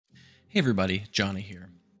Hey everybody, Johnny here.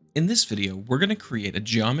 In this video, we're going to create a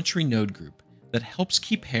geometry node group that helps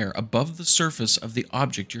keep hair above the surface of the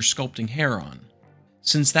object you're sculpting hair on,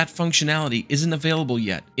 since that functionality isn't available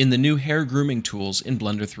yet in the new hair grooming tools in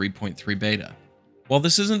Blender 3.3 beta. While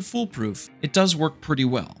this isn't foolproof, it does work pretty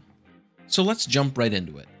well. So let's jump right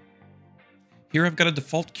into it. Here I've got a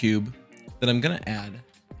default cube that I'm going to add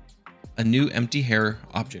a new empty hair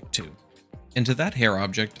object to. And to that hair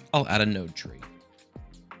object, I'll add a node tree.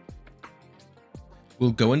 We'll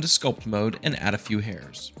go into sculpt mode and add a few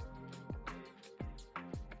hairs.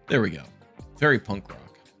 There we go. Very punk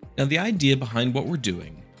rock. Now the idea behind what we're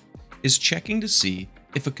doing is checking to see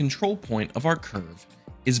if a control point of our curve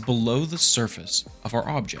is below the surface of our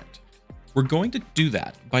object. We're going to do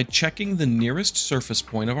that by checking the nearest surface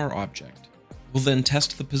point of our object. We'll then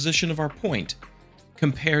test the position of our point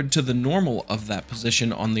compared to the normal of that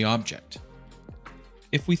position on the object.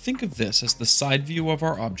 If we think of this as the side view of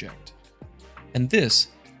our object, and this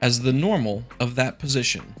as the normal of that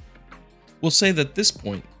position, we'll say that this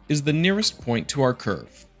point is the nearest point to our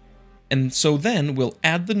curve. And so then we'll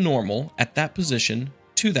add the normal at that position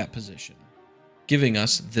to that position, giving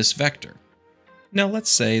us this vector. Now let's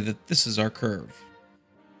say that this is our curve,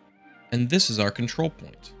 and this is our control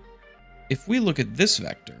point. If we look at this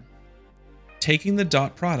vector, taking the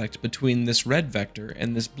dot product between this red vector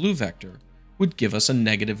and this blue vector would give us a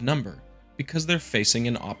negative number, because they're facing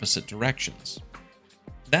in opposite directions.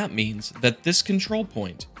 That means that this control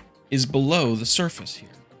point is below the surface here.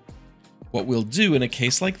 What we'll do in a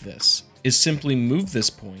case like this is simply move this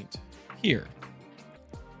point here.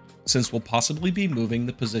 Since we'll possibly be moving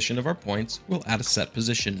the position of our points, we'll add a set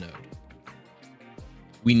position node.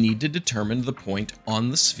 We need to determine the point on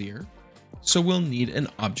the sphere, so we'll need an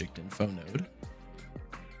object info node.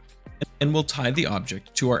 And we'll tie the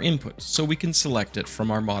object to our input so we can select it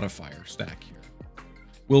from our modifier stack here.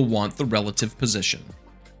 We'll want the relative position.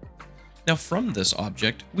 Now from this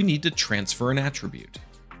object, we need to transfer an attribute.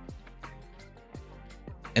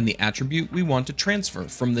 And the attribute we want to transfer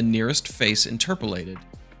from the nearest face interpolated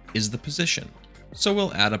is the position, so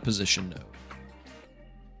we'll add a position node.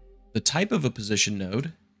 The type of a position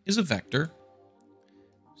node is a vector,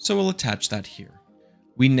 so we'll attach that here.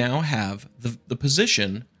 We now have the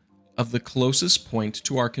position of the closest point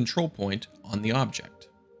to our control point on the object.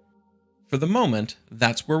 For the moment,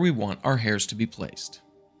 that's where we want our hairs to be placed.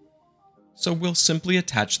 So we'll simply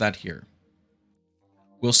attach that here.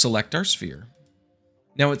 We'll select our sphere.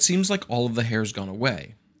 Now it seems like all of the hair's gone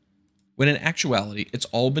away, when in actuality it's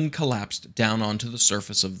all been collapsed down onto the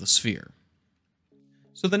surface of the sphere.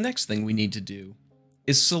 So the next thing we need to do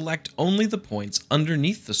is select only the points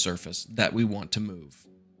underneath the surface that we want to move.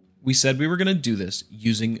 We said we were going to do this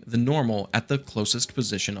using the normal at the closest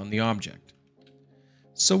position on the object.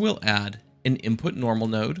 So we'll add an input normal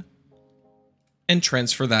node and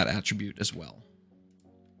transfer that attribute as well.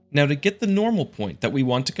 Now to get the normal point that we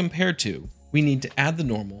want to compare to, we need to add the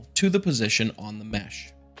normal to the position on the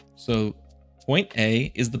mesh. So point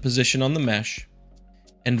A is the position on the mesh,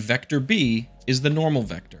 and vector B is the normal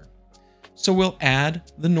vector. So we'll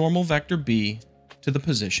add the normal vector B to the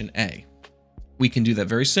position A. We can do that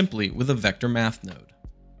very simply with a vector math node.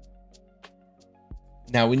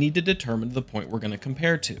 Now we need to determine the point we're going to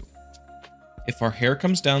compare to. If our hair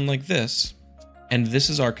comes down like this, and this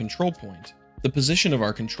is our control point, the position of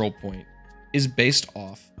our control point is based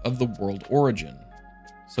off of the world origin.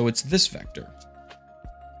 So it's this vector,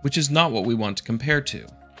 which is not what we want to compare to.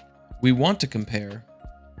 We want to compare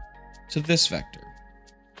to this vector.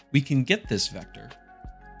 We can get this vector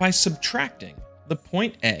by subtracting the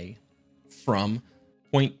point A from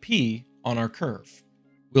point P on our curve.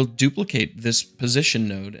 We'll duplicate this position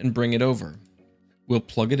node and bring it over. We'll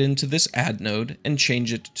plug it into this add node and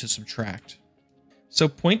change it to subtract. So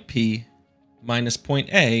point P minus point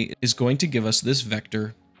A is going to give us this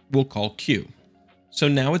vector we'll call Q. So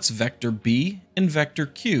now it's vector B and vector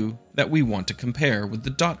Q that we want to compare with the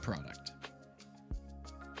dot product.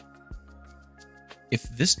 If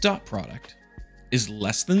this dot product is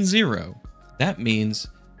less than 0, that means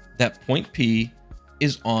that point P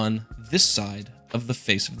is on this side of the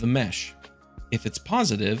face of the mesh. If it's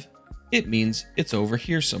positive, it means it's over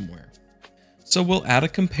here somewhere. So we'll add a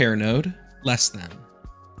compare node, less than.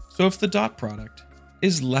 So if the dot product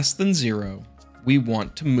is less than 0, we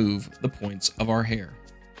want to move the points of our hair.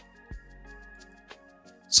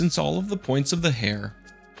 Since all of the points of the hair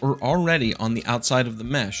are already on the outside of the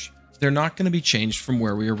mesh, they're not going to be changed from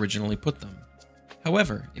where we originally put them.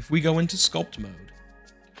 However, if we go into sculpt mode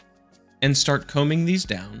and start combing these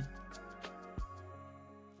down,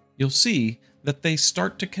 you'll see that they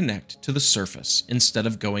start to connect to the surface instead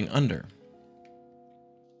of going under.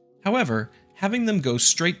 However, having them go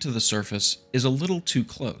straight to the surface is a little too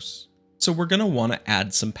close, so we're going to want to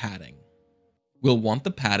add some padding. We'll want the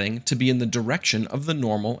padding to be in the direction of the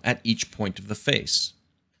normal at each point of the face,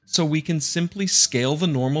 so we can simply scale the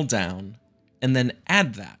normal down and then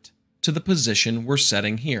add that to the position we're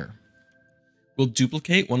setting here. We'll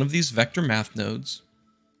duplicate one of these vector math nodes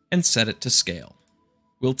and set it to scale.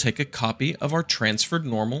 We'll take a copy of our transferred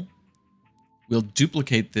normal, we'll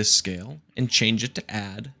duplicate this scale and change it to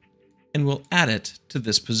add, and we'll add it to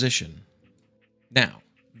this position. Now,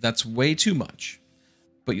 that's way too much,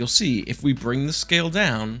 but you'll see if we bring the scale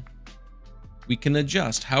down, we can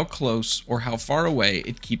adjust how close or how far away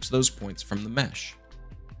it keeps those points from the mesh.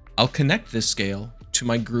 I'll connect this scale to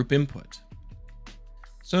my group input.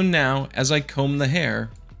 So now, as I comb the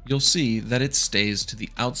hair, you'll see that it stays to the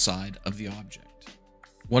outside of the object.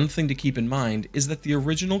 One thing to keep in mind is that the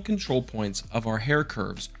original control points of our hair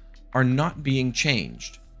curves are not being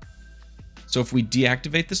changed. So if we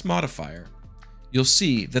deactivate this modifier, you'll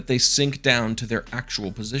see that they sync down to their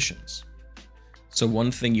actual positions. So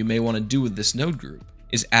one thing you may want to do with this node group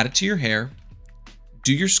is add it to your hair,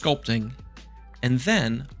 do your sculpting, and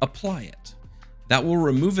then apply it. That will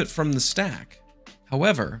remove it from the stack.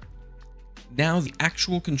 However, now the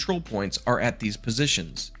actual control points are at these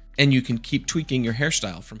positions, and you can keep tweaking your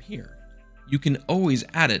hairstyle from here. You can always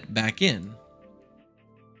add it back in.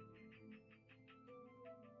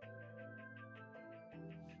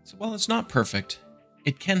 So while it's not perfect,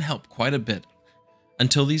 it can help quite a bit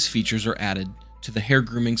until these features are added to the hair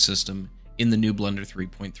grooming system in the new Blender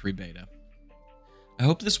 3.3 beta. I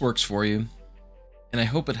hope this works for you, and I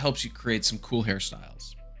hope it helps you create some cool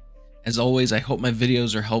hairstyles. As always, I hope my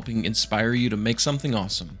videos are helping inspire you to make something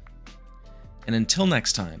awesome. And until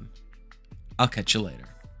next time, I'll catch you later.